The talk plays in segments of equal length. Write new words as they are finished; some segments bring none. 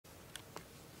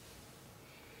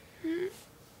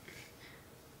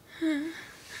Where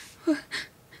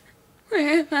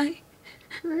am I?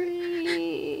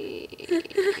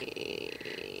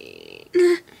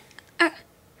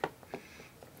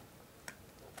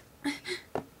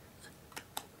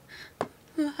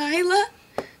 Lila?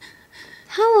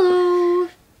 Hello.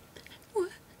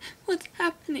 What's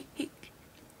happening?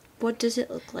 What does it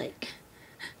look like?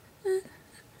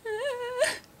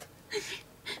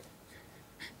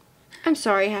 I'm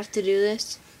sorry I have to do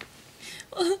this.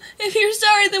 Well, if you're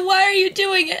sorry, then why are you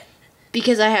doing it?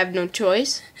 Because I have no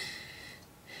choice.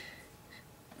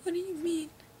 What do you mean?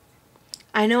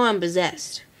 I know I'm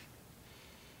possessed.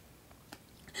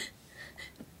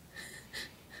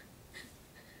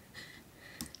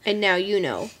 And now you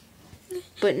know.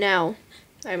 But now,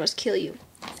 I must kill you.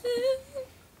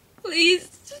 Please,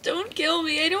 just don't kill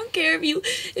me. I don't care if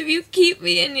you keep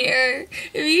me in here.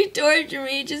 If you torture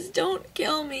me, just don't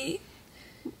kill me.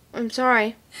 I'm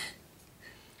sorry.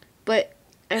 But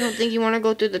I don't think you want to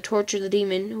go through the torture the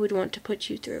demon would want to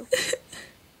put you through.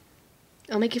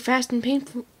 I'll make it fast and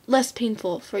painful, less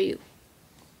painful for you.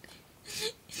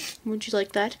 Would you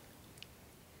like that?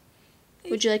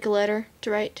 Would you like a letter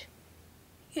to write?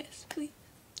 Yes, please.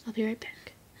 I'll be right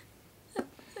back.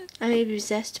 I may be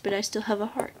possessed, but I still have a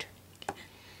heart.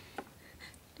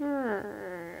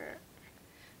 I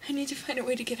need to find a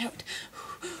way to get out.